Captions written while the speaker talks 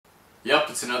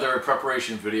Yep, it's another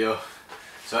preparation video.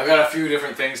 So I got a few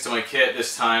different things to my kit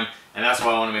this time, and that's why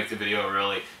I want to make the video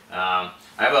really. I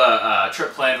have a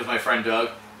trip planned with my friend Doug.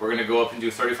 We're going to go up and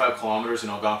do 35 kilometers in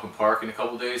Algonquin Park in a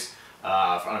couple days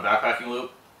on a backpacking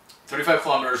loop. 35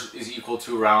 kilometers is equal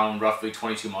to around roughly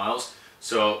 22 miles.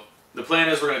 So the plan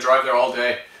is we're going to drive there all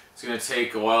day. It's going to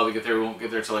take a while to get there. We won't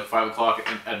get there till like 5 o'clock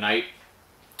at night.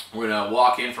 We're going to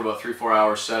walk in for about 3-4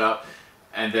 hours set up,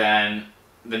 and then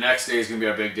the next day is going to be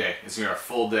our big day. It's going to be our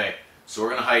full day. So we're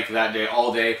going to hike that day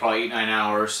all day, probably 8-9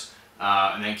 hours,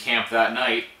 and then camp that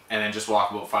night, and then just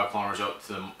walk about 5 kilometers out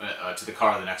to the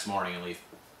car the next morning and leave.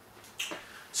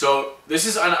 So this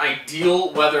is an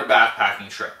ideal weather backpacking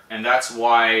trip, and that's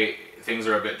why things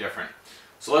are a bit different.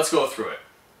 So let's go through it.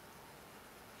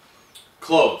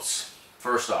 Clothes,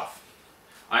 first off.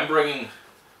 I'm bringing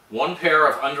one pair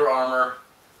of Under Armour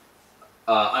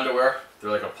underwear. They're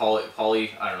like a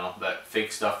poly, I don't know, that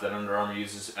fake stuff that Under Armour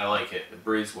uses. I like it. It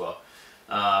breathes well.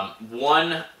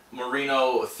 One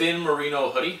thin merino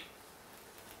hoodie.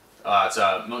 It's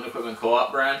a Mountain Equipment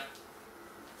Co-op brand.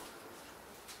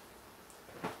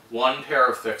 One pair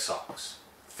of thick socks.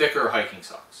 Thicker hiking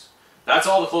socks. That's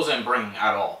all the clothes I'm bringing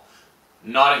at all.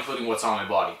 Not including what's on my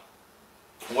body.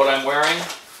 What I'm wearing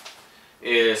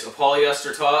is a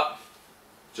polyester top,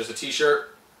 just a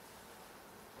t-shirt,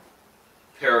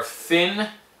 pair of thin,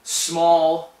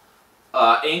 small,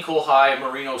 ankle-high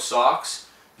merino socks.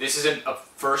 This isn't a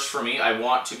first for me. I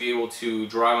want to be able to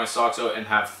dry my socks out and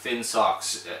have thin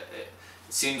socks. It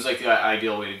seems like the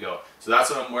ideal way to go. So that's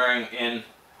what I'm wearing in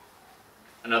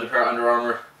another pair of Under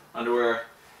Armour underwear.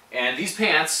 And these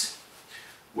pants,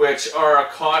 which are a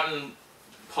cotton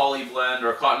poly blend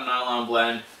or a cotton nylon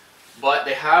blend, but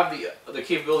they have the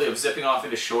capability of zipping off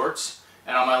into shorts.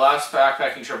 And on my last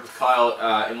backpacking trip with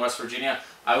Kyle in West Virginia,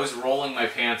 I was rolling my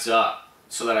pants up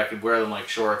so that I could wear them like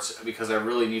shorts because I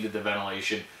really needed the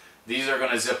ventilation. These are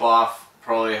going to zip off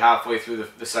probably halfway through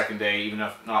the second day, even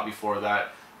if not before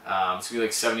that. It's going to be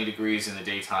like 70 degrees in the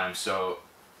daytime, so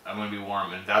I'm going to be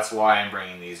warm, and that's why I'm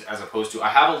bringing these, as opposed to, I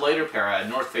have a lighter pair, a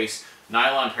North Face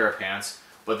nylon pair of pants,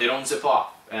 but they don't zip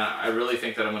off, and I really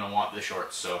think that I'm going to want the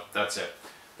shorts, so that's it.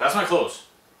 That's my clothes,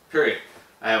 period.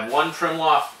 I have one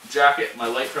Primloft jacket, my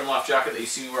light Primloft jacket that you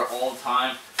see me wear all the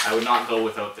time. I would not go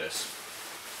without this.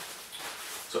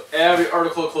 So every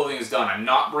article of clothing is done. I'm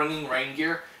not bringing rain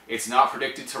gear. It's not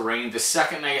predicted to rain. The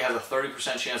second night it has a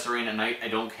 30% chance of rain at night. I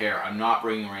don't care. I'm not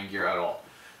bringing rain gear at all.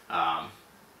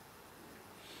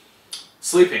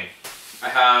 Sleeping. I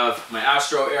have my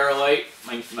Astro Airlight,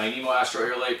 my Nemo Astro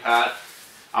Airlight pad.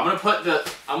 I'm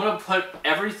gonna put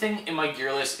everything in my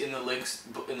gear list in the links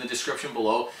in the description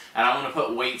below, and I'm gonna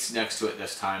put weights next to it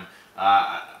this time.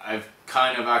 I've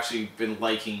kind of actually been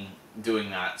liking doing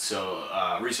that,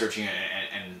 so researching it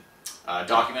and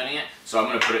documenting it. So I'm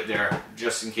gonna put it there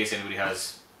just in case anybody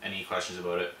has any questions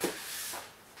about it.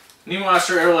 Nemo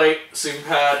Astro Airlight sleeping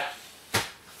pad.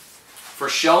 For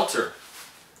shelter,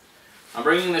 I'm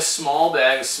bringing this small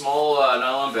bag, a small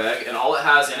nylon bag, and all it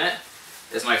has in it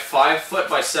is my 5-foot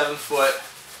by 7-foot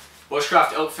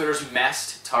Bushcraft Outfitters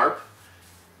MEST tarp.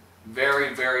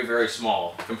 Very, very, very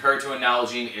small. Compared to an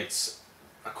Nalgene, it's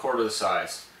a quarter the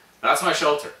size. That's my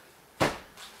shelter. I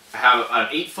have an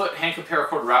 8-foot Hank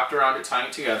paracord wrapped around it, tying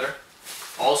it together.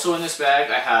 Also in this bag,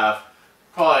 I have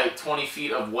probably 20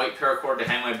 feet of white paracord to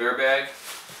hang my bear bag.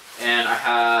 And I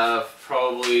have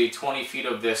probably 20 feet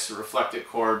of this reflected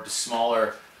cord,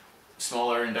 smaller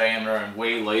in diameter and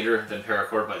way lighter than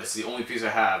paracord, but this is the only piece I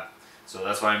have, so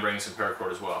that's why I'm bringing some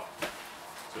paracord as well.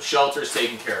 So shelter is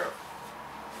taken care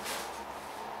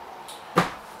of.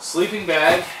 Sleeping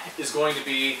bag is going to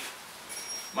be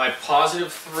my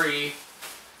 +3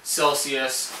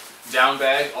 Celsius down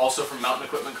bag, also from Mountain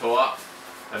Equipment Co-op.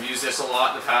 I've used this a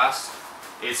lot in the past.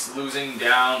 It's losing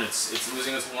down, it's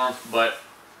losing its warmth, but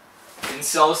in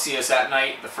Celsius at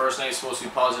night, the first night is supposed to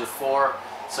be +4.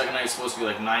 Second night is supposed to be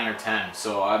like 9 or 10,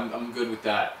 so I'm good with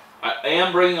that. I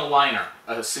am bringing a liner,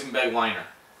 a sleeping bag liner.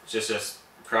 It's just a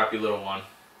crappy little one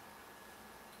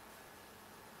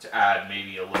to add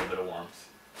maybe a little bit of warmth.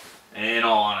 And in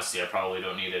all honesty, I probably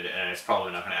don't need it, and it's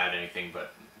probably not going to add anything,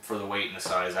 but for the weight and the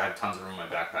size, I have tons of room in my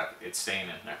backpack. It's staying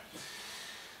in there.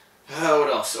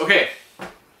 What else? Okay,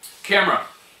 camera.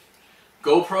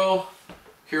 GoPro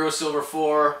Hero Silver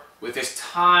 4 with this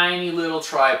tiny little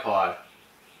tripod.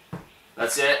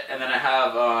 That's it, and then I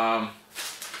have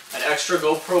an extra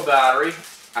GoPro battery.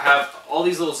 I have all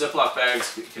these little Ziploc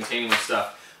bags containing my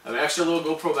stuff. I have an extra little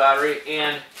GoPro battery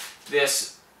and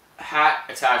this hat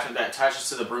attachment that attaches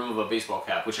to the brim of a baseball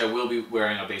cap, which I will be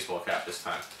wearing a baseball cap this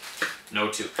time. No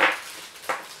toque.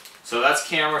 So that's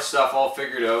camera stuff all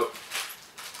figured out.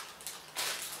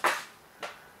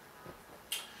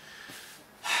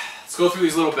 let's go through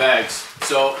these little bags.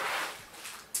 So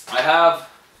I have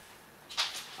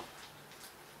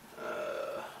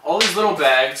all these little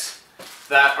bags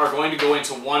that are going to go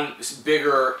into one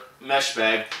bigger mesh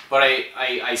bag, but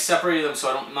I separated them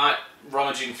so I'm not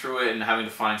rummaging through it and having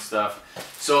to find stuff.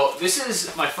 So this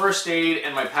is my first aid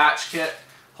and my patch kit.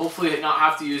 Hopefully not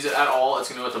have to use it at all. It's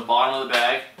going to go at the bottom of the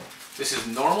bag. This is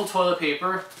normal toilet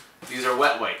paper. These are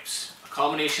wet wipes. A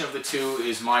combination of the two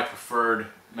is my preferred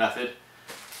method.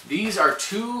 These are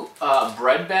two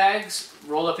bread bags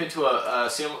rolled up into a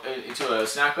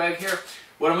snack bag here.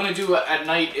 What I'm going to do at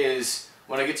night is,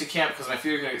 when I get to camp, because my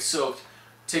feet are going to get soaked,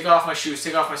 take off my shoes,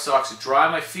 take off my socks, dry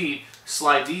my feet,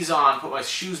 slide these on, put my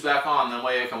shoes back on, that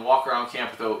way I can walk around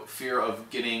camp without fear of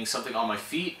getting something on my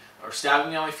feet, or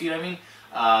stabbing me on my feet, I mean,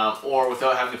 or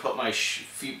without having to put my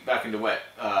feet back into wet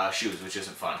shoes, which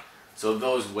isn't fun. So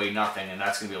those weigh nothing, and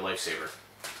that's going to be a lifesaver.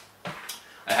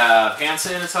 I have hand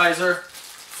sanitizer,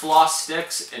 floss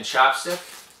sticks, and chapstick.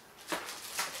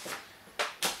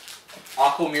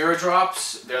 Aqua Mirror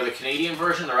drops. They're the Canadian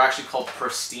version. They're actually called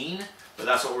Pristine, but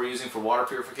that's what we're using for water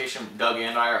purification. Doug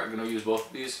and I are going to use both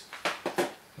of these.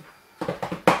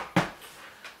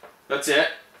 That's it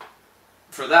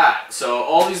for that. So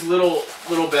all these little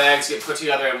bags get put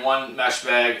together in one mesh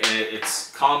bag, and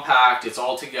it's compact, it's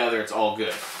all together, it's all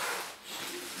good.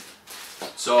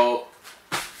 So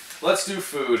let's do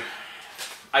food.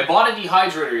 I bought a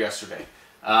dehydrator yesterday,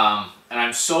 and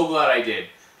I'm so glad I did.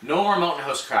 No more Mountain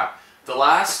House crap. The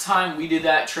last time we did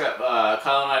that trip,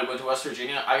 Kyle and I went to West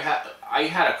Virginia, I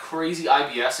had a crazy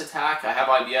IBS attack. I have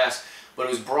IBS, but it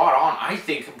was brought on, I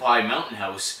think, by Mountain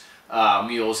House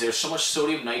meals. There's so much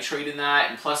sodium nitrate in that,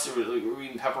 and plus we're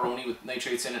eating pepperoni with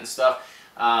nitrates in it and stuff.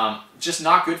 Just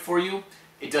not good for you.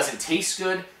 It doesn't taste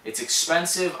good. It's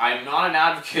expensive. I'm not an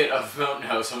advocate of Mountain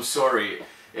House. I'm sorry.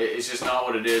 It's just not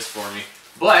what it is for me.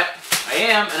 But I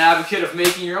am an advocate of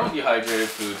making your own dehydrated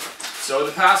food. So in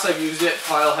the past I've used it.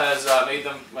 Kyle has made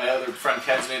them. My other friend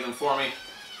Ken's made them for me.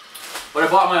 But I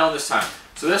bought my own this time.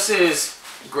 So this is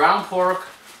ground pork,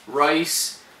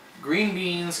 rice, green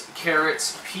beans,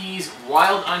 carrots, peas,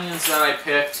 wild onions that I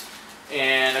picked,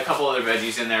 and a couple other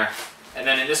veggies in there. And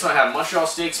then in this one I have Montreal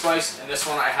steak spice, and this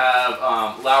one I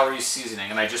have Lowry's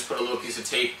seasoning, and I just put a little piece of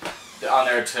tape on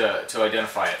there to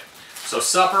identify it. So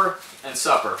supper and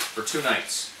supper for 2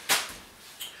 nights.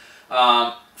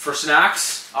 For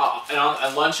snacks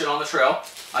and lunch and on the trail,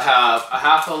 I have a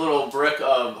half a little brick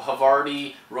of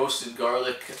Havarti roasted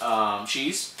garlic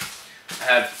cheese. I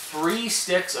have 3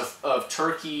 sticks of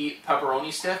turkey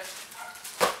pepperoni stick.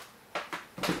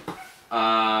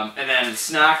 And then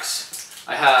snacks,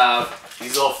 I have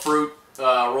these little fruit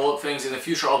roll-up things. In the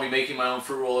future I'll be making my own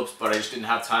fruit roll-ups, but I just didn't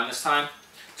have time this time.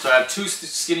 So I have 2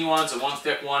 skinny ones and 1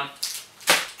 thick one.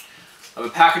 I have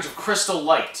a package of Crystal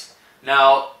Light.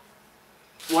 Now,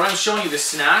 what I'm showing you, the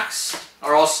snacks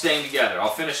are all staying together. I'll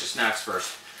finish the snacks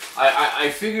first. I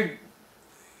figured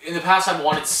in the past I've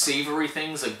wanted savory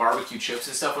things like barbecue chips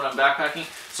and stuff when I'm backpacking.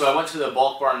 So I went to the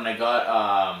bulk barn and I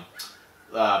got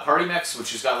Party Mix,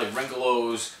 which has got like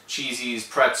Ringolos, cheesies,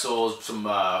 pretzels, some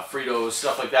Fritos,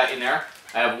 stuff like that in there.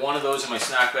 I have 1 of those in my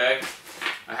snack bag.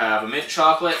 I have a mint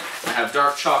chocolate. I have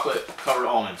dark chocolate covered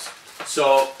almonds.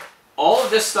 So all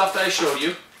of this stuff that I showed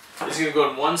you is going to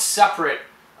go in one separate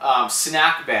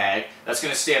snack bag that's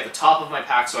going to stay at the top of my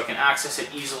pack so I can access it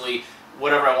easily,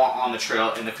 whatever I want on the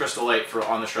trail, in the Crystal Light for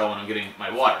on the trail when I'm getting my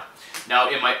water. Now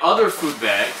in my other food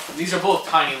bag, these are both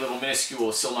tiny little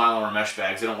minuscule sil nylon or mesh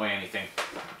bags, they don't weigh anything.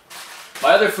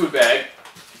 My other food bag,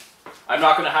 I'm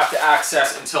not going to have to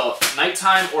access until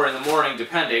nighttime or in the morning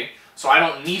depending, so I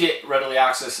don't need it readily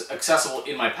accessible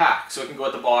in my pack, so it can go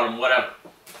at the bottom, whatever.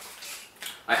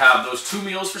 I have those 2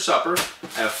 meals for supper.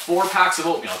 I have 4 packs of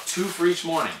oatmeal, 2 for each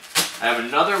morning. I have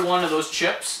another 1 of those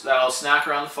chips that I'll snack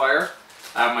around the fire.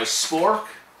 I have my spork.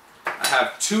 I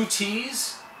have 2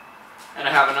 teas, and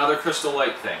I have another Crystal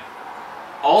Light thing.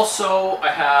 Also,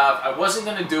 I wasn't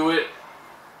going to do it,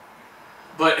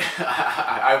 but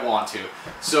I want to.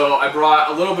 So I brought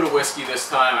a little bit of whiskey this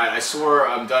time. I swore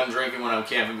I'm done drinking when I'm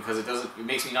camping because it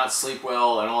makes me not sleep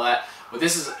well and all that. But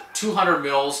this is 200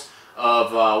 mils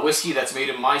of whiskey that's made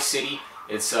in my city.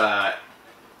 It's not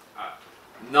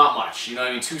much, you know what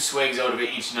I mean? 2 swigs out of it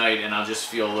each night and I'll just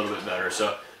feel a little bit better.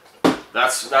 So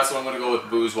that's what I'm going to go with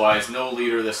booze wise. No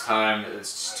liter this time,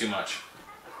 it's just too much.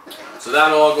 So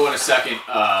that'll all go in a second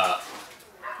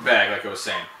bag, like I was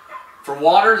saying. For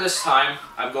water this time,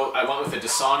 I went with a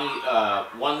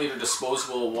Dasani 1 liter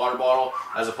disposable water bottle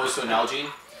as opposed to an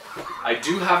Nalgene. I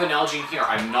do have an Nalgene here.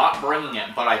 I'm not bringing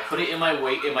it, but I put it in my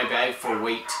bag for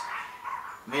weight.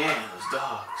 Man, those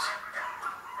dogs.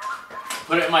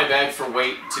 Put it in my bag for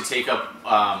weight to take up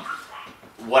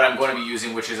what I'm going to be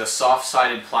using, which is a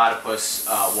soft-sided platypus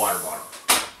water bottle.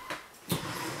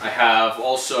 I have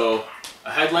also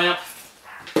a headlamp,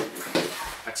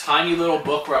 a tiny little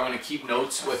book where I'm going to keep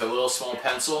notes with a little small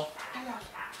pencil.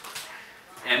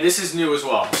 And this is new as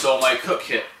well. So my cook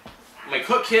kit. My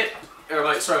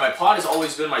pot has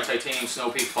always been my titanium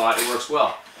Snowpeak pot. It works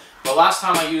well. But last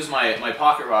time I used my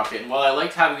pocket rocket, and while I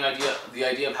liked having the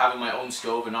idea of having my own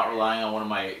stove and not relying on one of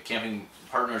my camping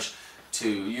partners to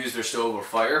use their stove or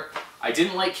fire, I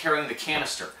didn't like carrying the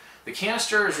canister. The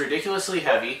canister is ridiculously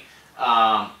heavy.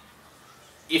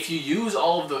 If you use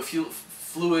all of the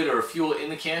fluid or fuel in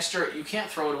the canister, you can't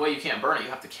throw it away, you can't burn it, you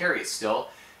have to carry it still.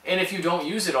 And if you don't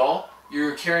use it all,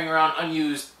 you're carrying around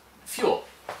unused fuel.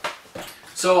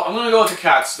 So I'm going to go with the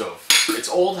cat stove. It's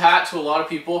old hat to a lot of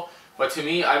people, but to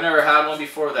me, I've never had one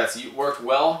before that's worked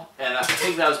well, and I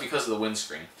think that was because of the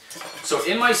windscreen. So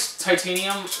in my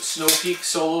titanium Snowpeak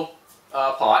solo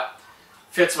pot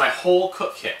fits my whole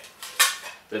cook kit.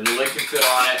 The lid can fit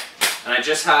on it, and I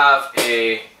just have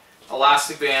a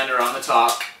elastic band around the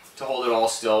top to hold it all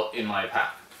still in my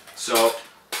pack. So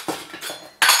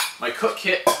my cook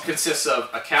kit consists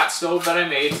of a cat stove that I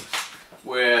made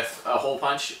with a hole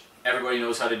punch. Everybody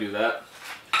knows how to do that.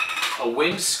 A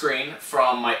windscreen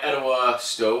from my Etowah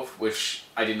stove, which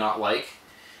I did not like.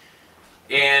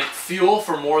 And fuel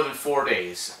for more than 4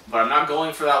 days. But I'm not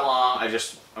going for that long.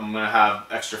 I'm going to have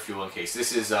extra fuel in case.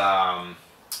 This is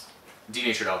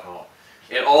denatured alcohol.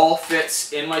 It all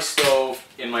fits in my stove,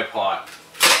 in my pot.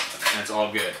 And it's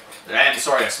all good. And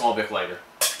sorry, a small Bic lighter.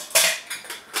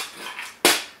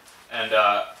 And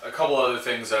a couple other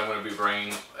things that I'm going to be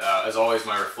bringing. As always,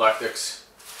 my Reflectix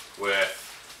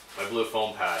with my blue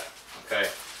foam pad. Okay,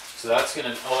 so that's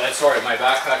gonna. Oh, and sorry, my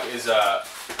backpack is a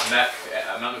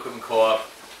Mountain Equipment Co-op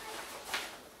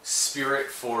Spirit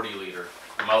 40 liter.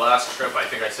 On my last trip, I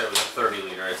think I said it was a 30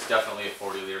 liter. It's definitely a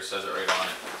 40 liter. Says it right on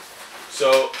it.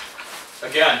 So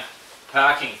again,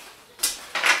 packing.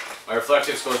 My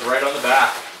Reflectix goes right on the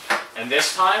back, and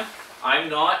this time I'm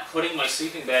not putting my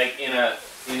sleeping bag in a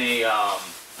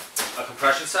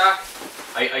compression sack.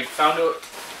 I found out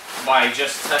by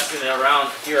just testing it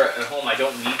around here at home, I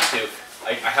don't need to.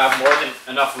 I have more than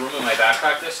enough room in my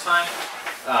backpack this time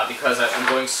because I'm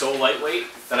going so lightweight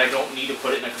that I don't need to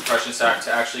put it in a compression sack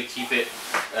to actually keep it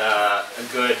a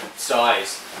good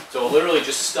size. So literally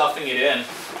just stuffing it in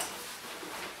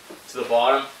to the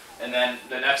bottom, and then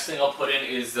the next thing I'll put in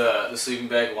is the sleeping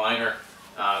bag liner.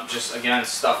 Just again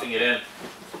stuffing it in.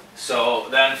 So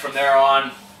then from there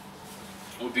on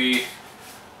would be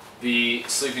the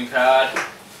sleeping pad,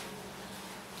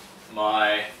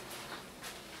 my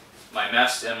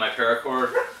MEST and my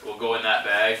paracord will go in that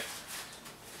bag,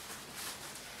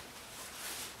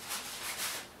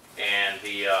 and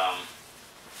the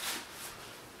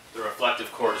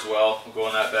reflective cord as well will go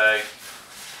in that bag.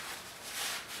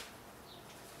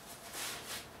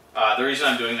 The reason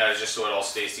I'm doing that is just so it all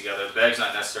stays together. The bag's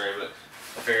not necessary, but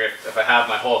I figure if I have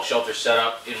my whole shelter set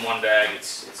up in one bag,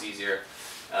 it's easier.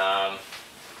 Oh,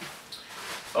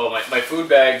 my food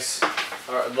bags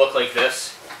look like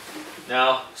this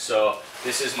now. So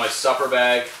this is my supper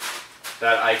bag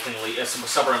that I can leave. It's a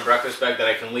supper and breakfast bag that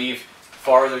I can leave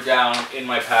farther down in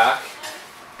my pack.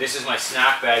 This is my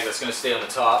snack bag that's going to stay on the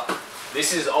top.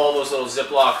 This is all those little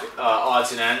Ziploc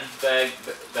odds and end bag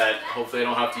that hopefully I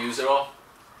don't have to use at all.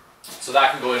 So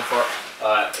that can go in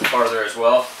farther as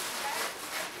well.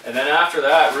 And then after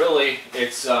that, really,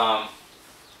 it's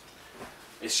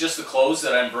just the clothes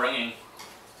that I'm bringing.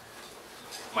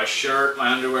 My shirt,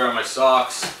 my underwear, and my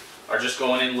socks are just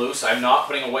going in loose. I'm not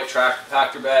putting a white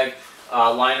tractor bag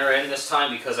liner in this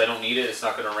time because I don't need it. It's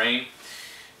not going to rain.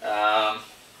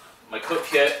 My cook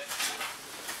kit,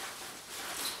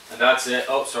 and that's it.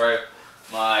 Oh, sorry,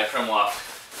 my trim lock,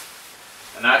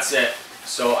 and that's it.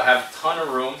 So I have a ton of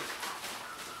room.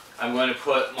 I'm going to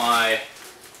put my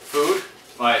food,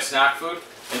 my snack food,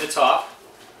 in the top.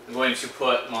 I'm going to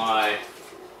put my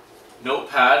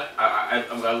notepad.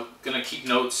 I'm going to keep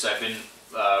notes. I've been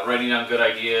writing down good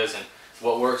ideas and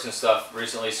what works and stuff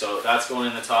recently, so that's going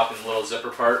in the top in the little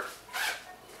zipper part,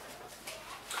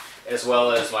 as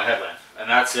well as my headlamp. And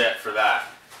that's it for that.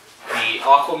 The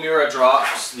Aquamira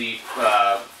drops, the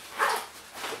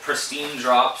Pristine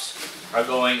drops, are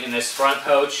going in this front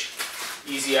pouch.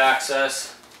 Easy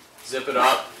access. Zip it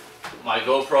up. My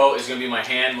GoPro is going to be my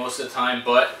hand most of the time,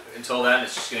 but until then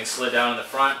it's just getting slid down in the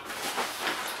front.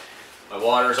 My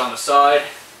water's on the side,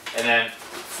 and then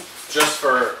just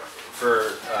for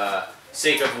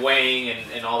sake of weighing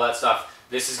and all that stuff,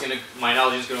 this is going to, my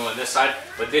Nalgene is going to go on this side,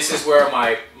 but this is where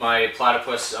my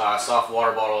platypus soft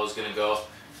water bottle is going to go.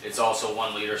 It's also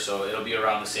 1 liter, so it'll be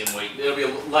around the same weight. It'll be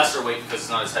a lesser weight because it's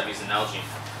not as heavy as an Nalgene.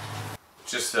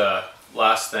 Just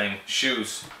last thing,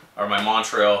 shoes are my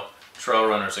Montreal trail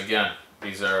runners. Again,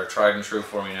 these are tried and true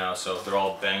for me now, so they're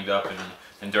all banged up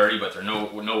and dirty, but they're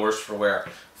no worse for wear.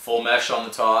 Full mesh on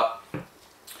the top.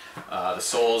 The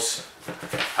soles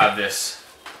have this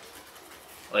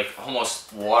like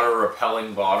almost water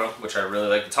repelling bottom, which I really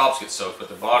like. The tops get soaked, but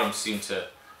the bottoms seem to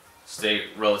stay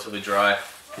relatively dry.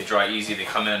 They dry easy, they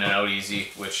come in and out easy,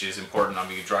 which is important. I'll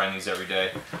be drying these every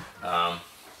day. 1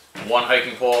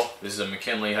 hiking pole. This is a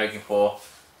McKinley hiking pole.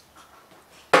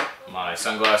 My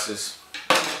sunglasses,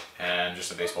 and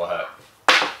just a baseball hat.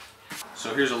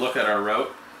 So here's a look at our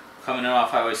route. Coming in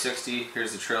off Highway 60,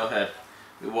 here's the trailhead.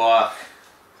 We walk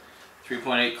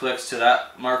 3.8 clicks to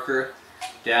that marker,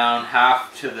 down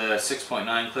half to the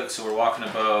 6.9 clicks, so we're walking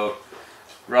about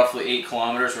roughly 8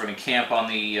 kilometers. We're going to camp on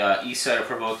the east side of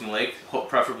Provoking Lake,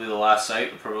 preferably the last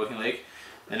site of Provoking Lake.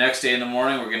 The next day in the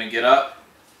morning, we're going to get up,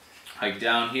 hike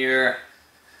down here,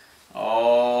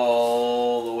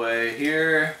 all the way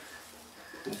here,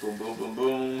 boom, boom, boom, boom,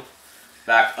 boom,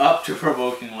 back up to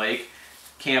Provoking Lake,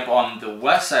 camp on the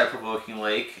west side of Provoking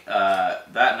Lake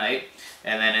that night,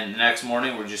 and then in the next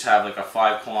morning we just have like a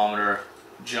 5-kilometer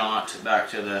jaunt back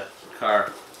to the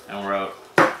car, and we're out.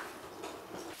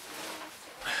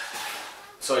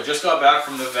 So I just got back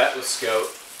from the vet with Scout.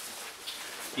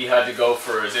 He had to go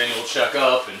for his annual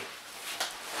checkup and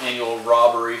annual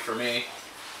robbery for me.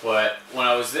 But when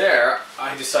I was there,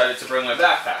 I decided to bring my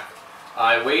backpack.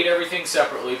 I weighed everything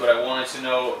separately, but I wanted to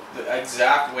know the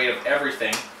exact weight of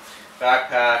everything.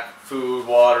 Backpack, food,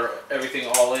 water, everything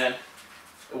all in.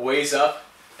 It weighs up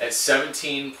at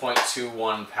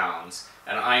 17.21 pounds.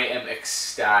 And I am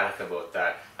ecstatic about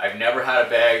that. I've never had a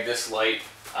bag this light.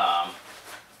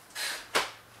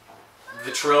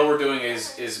 The trail we're doing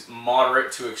is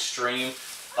moderate to extreme,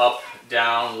 up,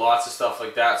 down, lots of stuff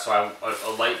like that, so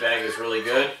a light bag is really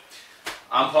good.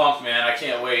 I'm pumped, man. I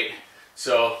can't wait.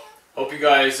 So, hope you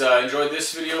guys enjoyed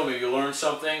this video. Maybe you learned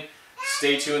something.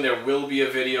 Stay tuned. There will be a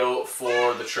video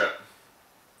for the trip.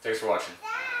 Thanks for watching.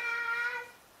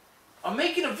 I'm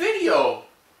making a video!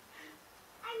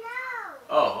 I know!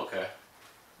 Oh, okay.